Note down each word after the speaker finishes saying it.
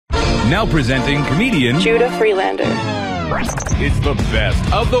Now presenting comedian Judah Friedlander. It's the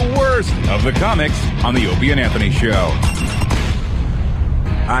best of the worst of the comics on the Opie and Anthony Show.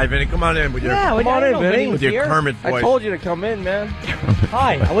 All right, Vinnie, come on in with your Come on in, Vinnie. with your Kermit voice. I told you to come in, man.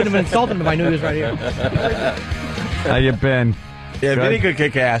 Hi. I wouldn't have been insulted if I knew he was right here. How you been? Yeah, Good. Vinnie could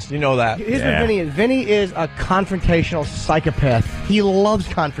kick ass. You know that. Here's what Vinnie is. Vinnie is a confrontational psychopath. He loves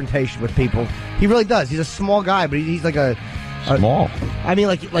confrontation with people. He really does. He's a small guy, but he's like a... Small. I mean,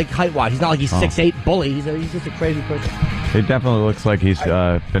 like height-wise. He's not like he's 6'8" bully. He's just a crazy person. He definitely looks like he's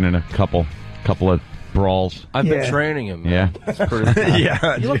been in a couple of brawls. I've been training him, man. Yeah. It's pretty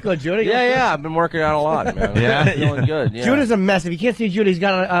Yeah. You look good, Judah. Yeah, I've been working out a lot, man. Yeah? Feeling good, yeah. Judah's a mess. If you can't see Judah, he's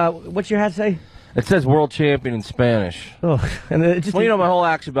got a... what's your hat say? It says world champion in Spanish. Oh, and it just... Well, you know, my whole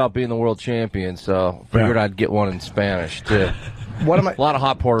act's about being the world champion, so figured I'd get one in Spanish, too. What am I... A lot of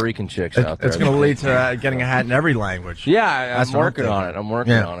hot Puerto Rican chicks out there. It's going to lead to getting a hat in every language. Yeah, That's I'm what I'm working on it. I'm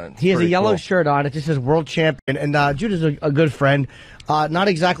working on it. It's He has a pretty yellow cool. shirt on. It just says world champion. And Judah's a good friend. Not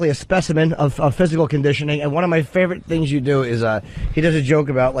exactly a specimen of physical conditioning. And one of my favorite things you do is he does a joke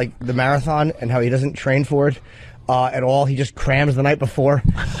about like the marathon and how he doesn't train for it at all. He just crams the night before.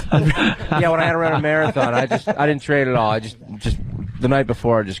 Yeah, when I had to run a marathon, I didn't train at all. I just the night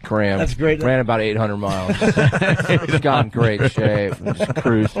before I just crammed. That's great. Ran about 800 miles. Just got in great shape. And just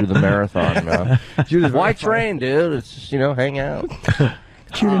cruised through the marathon, man. Why train, dude? It's just, hang out.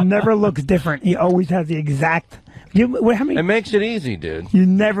 Judah never looks different. He always has the exact. How many? It makes it easy, dude. You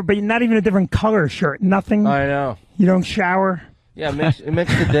never, but you're not even a different color shirt. Nothing. I know. You don't shower. Yeah, it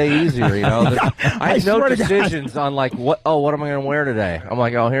makes the day easier, I have no swear to God. decisions on like what am I going to wear today? I'm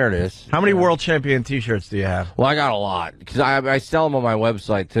like, oh, here it is. How many world champion T-shirts do you have? Well, I got a lot because I sell them on my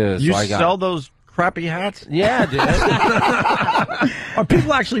website too. You so I got, sell those crappy hats? Yeah, dude. Are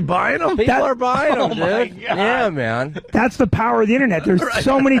people actually buying them? People are buying them, Oh, my dude. God. Yeah, man. That's the power of the internet. There's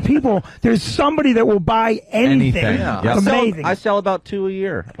so many people. There's somebody that will buy anything. Anything. Yeah. It's amazing. I sell about 2 a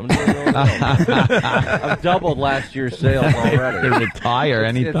year. I'm doing really well. I've doubled last year's sales already. You retire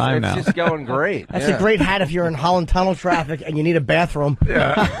anytime now. It's just going great. That's a great hat if you're in Holland Tunnel traffic and you need a bathroom. Dude,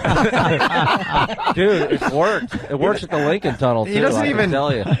 it worked. It works at the Lincoln Tunnel too. He doesn't I can even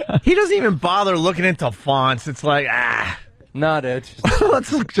tell you. He doesn't even bother looking into fonts. It's like No, dude.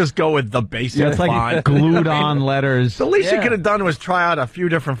 let's just go with the basic It's like font. glued on letters. The least you Yeah. could have done was try out a few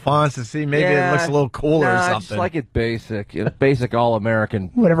different fonts to see maybe it looks a little cooler or I something. just like it basic. Basic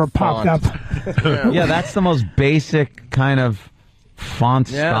all-American Whatever popped font. up. Yeah, that's the most basic kind of font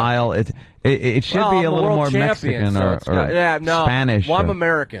Yeah. style. It should Well, be I'm a the little world more champion, Mexican so or it's no, Spanish. Well, I'm or-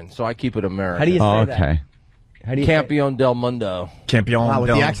 American, so I keep it American. How do you say Oh, that? okay. How do you say Campeón del Mundo. Campeón Wow, with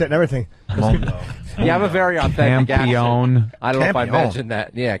del the accent and everything. Mundo. Yeah, I'm a very authentic Campeón. accent. I don't know if I Campeón. mentioned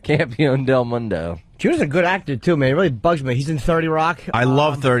that. Yeah, Campeón del Mundo. Judah's a good actor, too, man. It really bugs me. He's in 30 Rock. I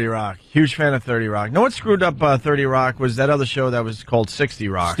love 30 Rock. Huge fan of 30 Rock. No, what screwed up 30 Rock was that other show that was called 60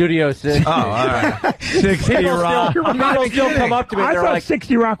 Rock. Studio 60. Oh, all right. 60 Rock. People still come up to me. I They're thought like,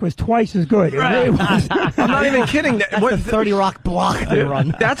 60 Rock was twice as good. It really was. I'm not even kidding. That's the 30 Rock block they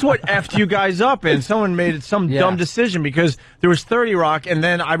run. That's what effed you guys up, and someone made some Yeah. dumb decision because there was 30 Rock, and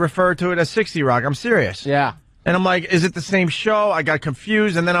then I referred to it as 60 Rock. I'm serious. yeah. And I'm like, is it the same show? I got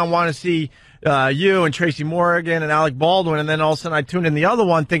confused, and then I want to see you and Tracy Morgan and Alec Baldwin, and then all of a sudden I tuned in the other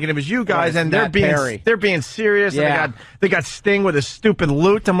one thinking it was you guys, Right, and Matt Perry. they're being serious. Yeah. And they got Sting with a stupid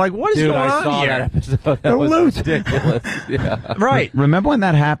lute. I'm like, what is Dude, going I on saw here? that episode. That The was loot. ridiculous. Yeah. Right. Remember when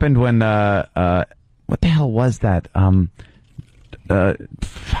that happened when what the hell was that?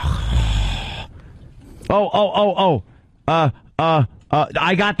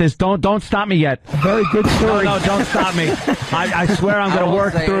 I got this. Don't stop me yet. Very good story. No, don't stop me. I swear I'm going to won't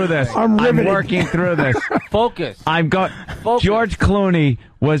work say through this. anything. I'm riveted. working through this. Focus. Focus. George Clooney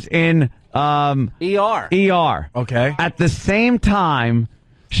was in ER. ER. Okay. At the same time,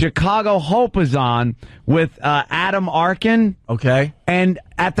 Chicago Hope was on with Adam Arkin. Okay. And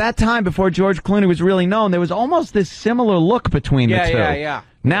at that time, before George Clooney was really known, there was almost this similar look between the two. Yeah.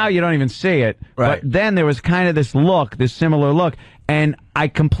 Now you don't even see it. Right. But then there was kind of this look, this similar look. And I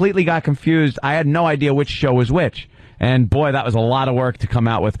completely got confused. I had no idea which show was which. And boy, that was a lot of work to come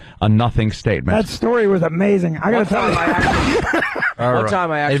out with a nothing statement. That story was amazing. I got to tell you. One time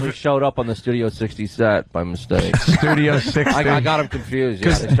I actually showed up on the Studio 60 set by mistake. Studio 60. I got them confused.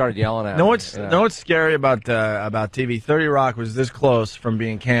 Yeah, they started yelling at me. Know what's scary about TV? 30 Rock was this close from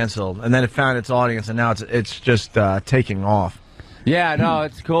being canceled, and then it found its audience, and now it's just taking off. Yeah, no,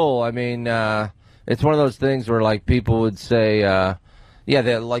 it's cool. I mean, it's one of those things where like people would say,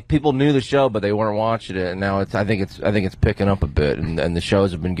 like people knew the show, but they weren't watching it, and now I think it's picking up a bit, and the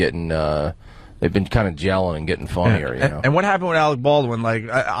shows have been getting they've been kind of gelling and getting funnier. You know. And what happened with Alec Baldwin? Like,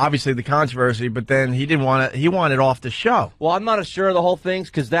 obviously the controversy, but then he didn't want it. He wanted off the show. Well, I'm not as sure of the whole thing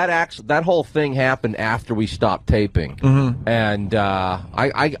because that whole thing happened after we stopped taping, and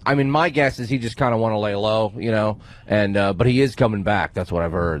I mean, my guess is he just kind of want to lay low, you know, and but he is coming back. That's what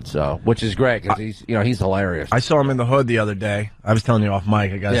I've heard, so which is great because he's hilarious. I saw him in the hood the other day. I was telling you off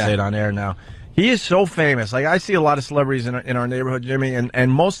mic. I got to say it on air now. He is so famous. Like, I see a lot of celebrities in our neighborhood, Jimmy,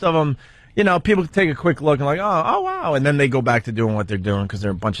 and most of them, you know, people take a quick look and like, oh, wow, and then they go back to doing what they're doing because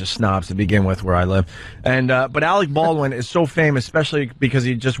they're a bunch of snobs to begin with where I live. And but Alec Baldwin is so famous, especially because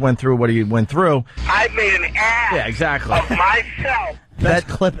he just went through what he went through. I made an ass exactly. of myself. Best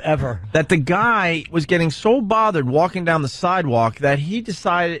clip ever. That the guy was getting so bothered walking down the sidewalk that he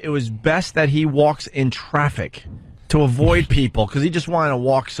decided it was best that he walks in traffic to avoid people because he just wanted to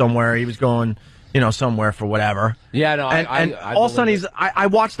walk somewhere. He was going, you know, somewhere for whatever. Yeah, no, and all of a sudden I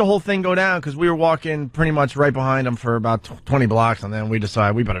watched the whole thing go down because we were walking pretty much right behind him for about 20 blocks, and then we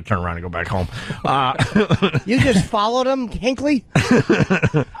decided we better turn around and go back home. You just followed him, Hinckley?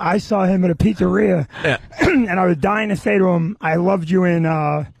 I saw him at a pizzeria, and I was dying to say to him, I loved you in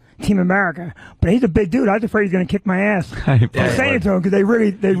Team America, but he's a big dude. I was afraid he's going to kick my ass. I'm saying it to him because they really,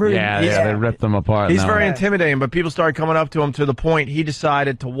 they ripped them apart. He's very intimidating, but people started coming up to him to the point he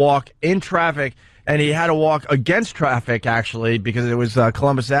decided to walk in traffic, and he had to walk against traffic, actually, because it was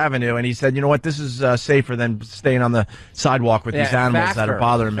Columbus Avenue, and he said, you know what, this is safer than staying on the sidewalk with these animals that are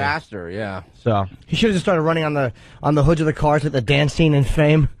bothering me. Faster, yeah. So he should have just started running on the hoods of the cars at the dance scene in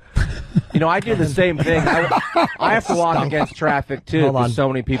Fame. You know, I do the same thing. I have to walk against traffic too because so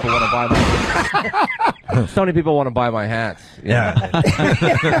many people want to buy my hats. Yeah.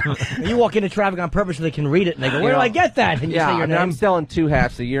 You walk into traffic on purpose so they can read it, and they go, "Where do I get that?" And you say your name. I'm selling 2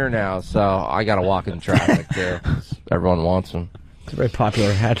 hats a year now, so I got to walk in traffic too. Everyone wants them. It's a very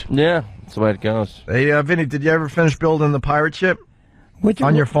popular hat. Yeah, that's the way it goes. Hey, Vinny, did you ever finish building the pirate ship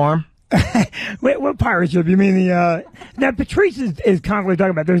on your farm? Wait, what pirate ship? You mean the now Patrice is constantly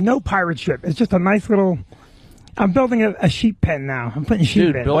talking about there's no pirate ship. It's just a nice little I'm building a sheep pen now. I'm putting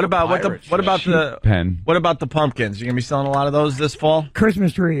sheep in. What about the pen? What about the pumpkins? You're gonna be selling a lot of those this fall?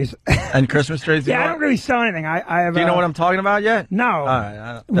 Christmas trees. And Christmas trees? Yeah, I don't really sell anything. I have Do you know what I'm talking about yet? No. All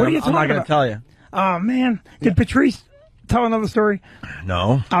right, what are you talking about? I'm not gonna tell you. Oh man. Did Patrice tell another story?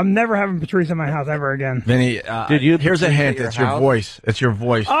 No. I'm never having Patrice in my house ever again. Vinny, here's a hint. It's your voice. It's your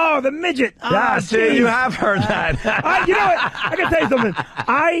voice. Oh, the midget. Yeah, see, you have heard that. You know what? I can tell you something.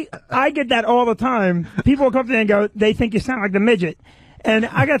 I get that all the time. People will come to me and go, they think you sound like the midget. And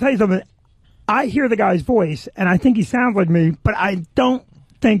I got to tell you something. I hear the guy's voice, and I think he sounds like me, but I don't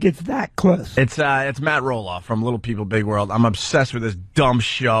think it's that close. It's Matt Roloff from Little People Big World. I'm obsessed with this dumb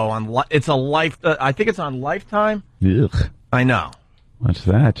show. I think it's on Lifetime. Ugh. I know. What's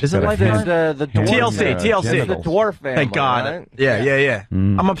that? Is it Lifetime? The dwarf, TLC. The dwarf family. Thank God. Right? Yeah.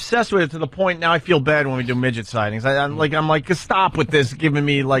 I'm obsessed with it to the point now I feel bad when we do midget sightings. I'm like, stop with this, giving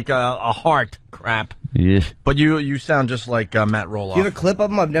me like a heart crap. Yeah. But you sound just like Matt Roloff. Do you have a clip of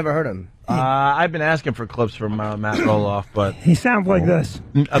him? I've never heard him. I've been asking for clips from Matt Roloff, but he sounds like this.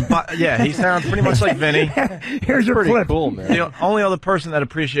 Yeah, he sounds pretty much like Vinny. Here's your pretty clip. Cool, man. The only other person that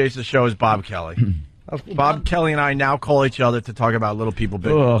appreciates the show is Bob Kelly. Bob Kelly and I now call each other to talk about Little People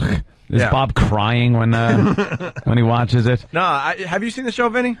Big. Ugh. Is Bob crying when he watches it? No, have you seen the show,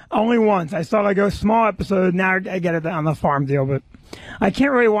 Vinny? Only once. I saw like a small episode. Now I get it on the farm deal, but I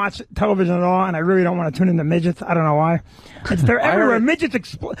can't really watch television at all, and I really don't want to tune into midgets. I don't know why. They're everywhere.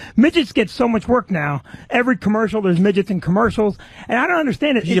 Midgets get so much work now. Every commercial, there's midgets in commercials, and I don't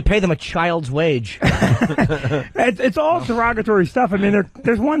understand it. You pay them a child's wage. It's all derogatory stuff. I mean,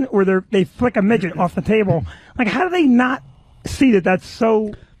 there's one where they flick a midget off the table. Like, how do they not see that that's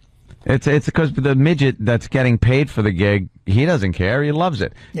so... It's because the midget that's getting paid for the gig, he doesn't care. He loves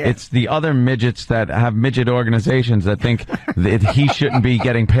it. Yeah. It's the other midgets that have midget organizations that think that he shouldn't be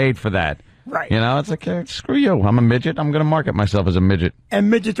getting paid for that. Right. You know, it's like, hey, screw you. I'm a midget. I'm going to market myself as a midget.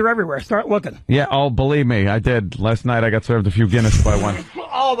 And midgets are everywhere. Start looking. Yeah. Oh, believe me, I did. Last night I got served a few Guinness by one.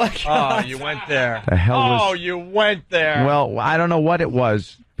 Oh, my God. Oh, you went there. The hell was... Oh, you went there. Well, I don't know what it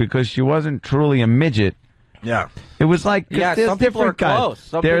was because she wasn't truly a midget. Yeah. It was like, some people are close.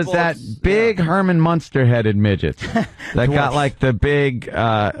 There's that big Herman Munster-headed midgets that got like the big,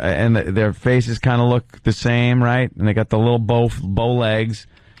 and their faces kind of look the same, right? And they got the little bow legs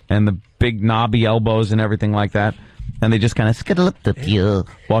and the big knobby elbows and everything like that. And they just kind of skittle up the field,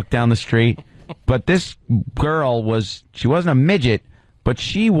 walk down the street. But this girl she wasn't a midget, but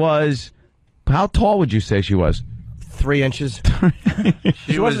she was, how tall would you say she was? 3 inches.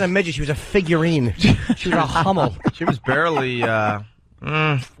 She wasn't a midget. She was a figurine. She was a Hummel. She was barely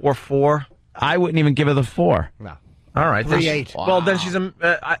 4'4". I wouldn't even give her the 4. No. All right. 3.8. Well, then she's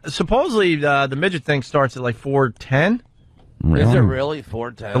supposedly the midget thing starts at like 4.10. Really? Is it really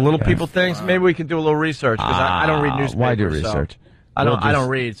 4:10? The little people things. Maybe we can do a little research because I don't read newspapers. Why do so research? I don't. We'll I don't just-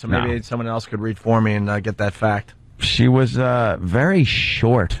 read. So maybe someone else could read for me and get that fact. She was very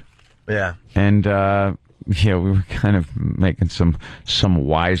short. Yeah. And, we were kind of making some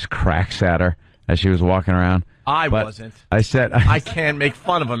wise cracks at her as she was walking around. I But wasn't. I said... I can't make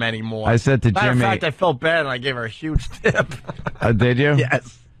fun of him anymore. I said to Matter Jimmy... of fact, I felt bad and I gave her a huge tip. Did you?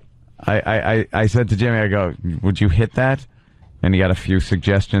 Yes. I said to Jimmy, I go, would you hit that? And he got a few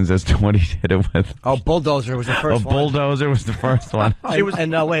suggestions as to what he hit it with. Oh, bulldozer was the first one. Bulldozer was the first one. Wait,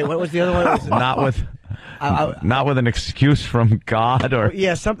 what was the other one? Not with an excuse from God or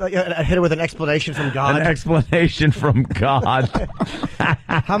Yeah, something. I hit it with an explanation from God. an explanation from God.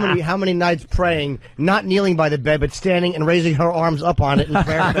 How many nights praying, not kneeling by the bed, but standing and raising her arms up on it in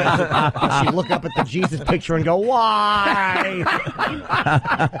prayer? And she'd look up at the Jesus picture and go, "Why?"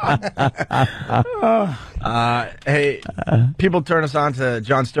 Hey, people turned us on to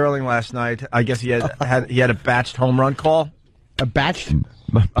John Sterling last night. I guess he had a batched home run call. A batch.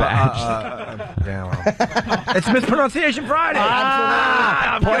 Yeah, well. It's Mispronunciation Friday.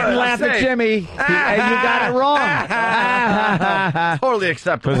 Point and laugh at Jimmy. And you got it wrong. Totally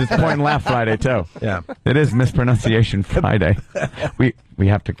acceptable. Because it's point and laugh Friday, too. Yeah. It is Mispronunciation Friday. We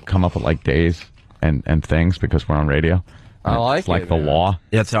have to come up with, like, days and things because we're on radio. I like it's like it, the man. law.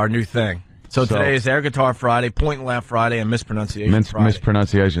 Yeah, it's our new thing. So today is Air Guitar Friday, Point and Laugh Friday, and Mispronunciation Friday.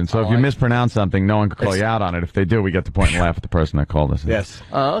 Mispronunciation. So if you mispronounce something, no one can call you out on it. If they do, we get to point and laugh at the person that called us. Yes.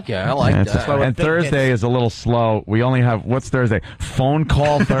 Oh, okay. I like that. And Thursday is a little slow. We only have, what's Thursday? Phone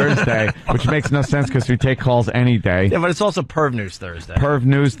call Thursday, which makes no sense because we take calls any day. Yeah, but it's also Perv News Thursday. Perv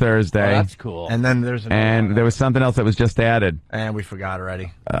News Thursday. Oh, that's cool. And then there's there was something else that was just added. And we forgot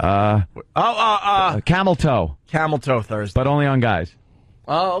already. Camel toe, Camel Toe Thursday. but only on guys.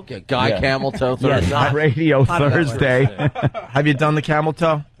 Oh, okay. Guy Camel Toe Thursday. Not radio Thursday. Have you done the camel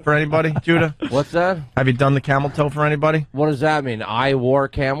toe for anybody, Judah? What's that? Have you done the camel toe for anybody? What does that mean? I wore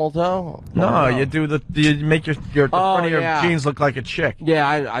camel toe? No, you do you make the front of your yeah. jeans look like a chick.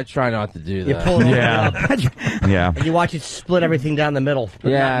 Yeah, I try not to do You that. pull it Yeah. up, Yeah. and you watch it split everything down the middle.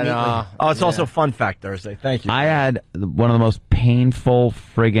 but Yeah, not neatly. no. Oh, it's also Fun Fact Thursday. Thank you. I had one of the most painful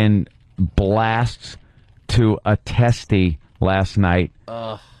friggin' blasts to a testy last night.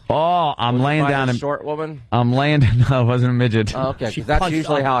 Oh, I'm laying down a and short woman. I'm laying. No, it wasn't a midget. Oh, okay, She 'cause that's punched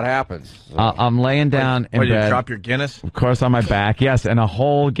usually up. how it happens. I'm laying down in What, you bed. drop your Guinness? Of course, on my back. Yes, and a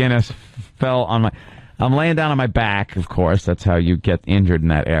whole Guinness fell on my. I'm laying down on my back. Of course, that's how you get injured in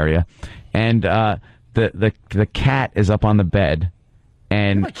that area. And the cat is up on the bed.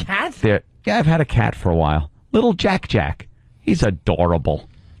 And A cat? yeah, I've had a cat for a while. Little Jack. He's adorable.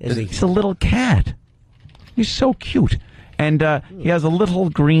 Is he? He's a little cat. He's so cute. And he has a little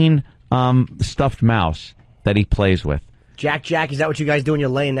green stuffed mouse that he plays with. Jack, is that what you guys do when you're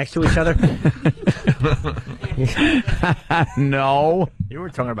laying next to each other? No. You were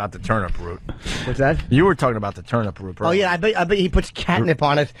talking about the turnip root. What's that? You were talking about the turnip root. Oh yeah, I bet he puts catnip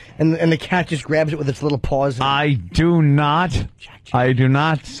on it, and the cat just grabs it with its little paws. I do not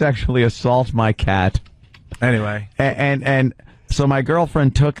sexually assault my cat. Anyway. And so my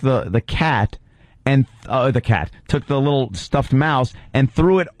girlfriend took the cat and took the little stuffed mouse and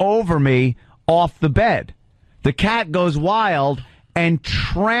threw it over me off the bed. The cat goes wild and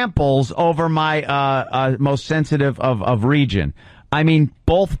tramples over my most sensitive of region. I mean,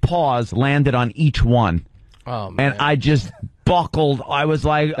 both paws landed on each one. Oh, man. And I just buckled. I was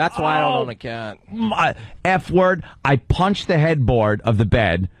like, That's why I don't own a cat. F word. I punched the headboard of the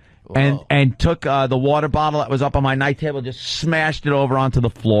bed and took the water bottle that was up on my night table, just smashed it over onto the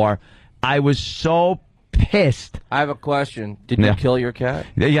floor. I was so pissed. I have a question. Did you kill your cat?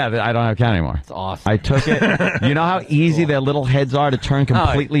 Yeah, I don't have a cat anymore. That's awesome. I took it. You know how easy their little heads are to turn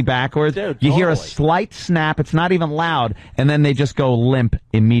completely backwards? Dude, you hear a totally. slight snap. It's not even loud. And then they just go limp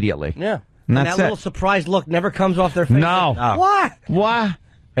immediately. Yeah. And And that's that little it. surprised look never comes off their face. No. What? What?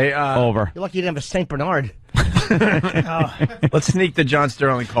 Hey, Over. You're lucky you didn't have a Saint Bernard. let's sneak the John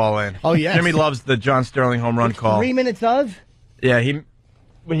Sterling call in. Oh, yes. Jimmy loves the John Sterling home run call. 3 minutes of? Yeah, he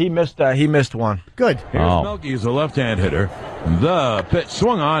missed one. Good. Here's Oh. Melky as a left-hand hitter. The pitch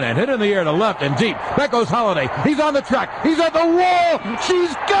swung on and hit in the air to left and deep. Back goes Holiday. He's on the track. He's at the wall.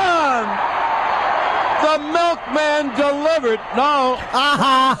 She's gone. The milkman delivered. No.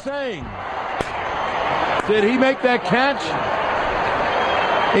 Saying. Did he make that catch?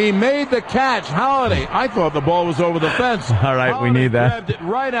 He made the catch. Holiday. I thought the ball was over the fence. All right, we Holiday need that. grabbed it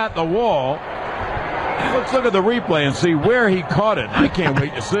right at the wall. Let's look at the replay and see where he caught it. I can't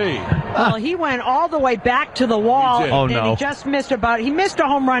wait to see. Well, he went all the way back to the wall, He did. Oh, and no. he just missed a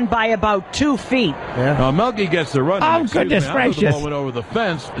home run by about 2 feet. Melky gets the run. Oh, Excuse goodness me, after the gracious. ball went over the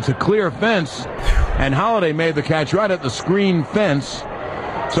fence. It's a clear fence, and Holiday made the catch right at the screen fence.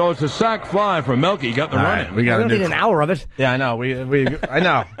 So it's a sack fly from Melky. He got the All run right, in. we got We to don't do. need an hour of it. Yeah, I know. I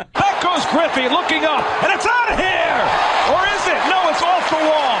know. Back goes Griffey looking up, and it's out of here! Or is it? No, it's off the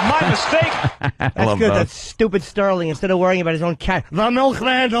wall. My mistake. That's good. That's stupid Sterling. Instead of worrying about his own cat. The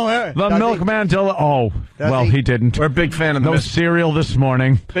milkman. The milkman Oh, well, he didn't. We're a big fan of the No cereal this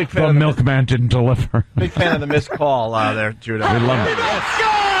morning. Big fan The of the milkman didn't deliver. big fan of the missed call there, Judah. We love it.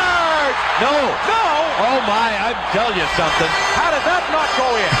 No. Oh, my, I'm telling you something. How did that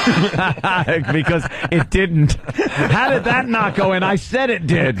not go in? Because it didn't. How did that not go in? I said it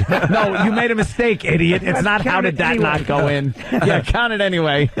did. No, you made a mistake, idiot. It's not how did that not go in. Yeah, count it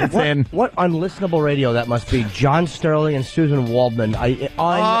anyway. It's in. What unlistenable radio that must be. John Sterling and Susan Waldman.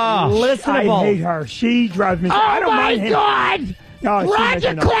 Unlistenable. I hate her. She drives me. I don't mind him. God! Oh, she makes Roger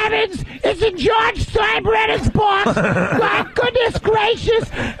me nuts. Clemens is in George Steinbrenner's box. My goodness gracious.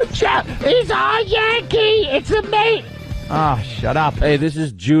 He's our Yankee. It's amazing. Oh, shut up. Hey, this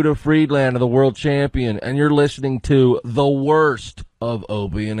is Judah Friedlander, the world champion, and you're listening to the worst of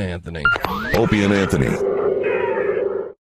Opie and Anthony. Opie and Anthony.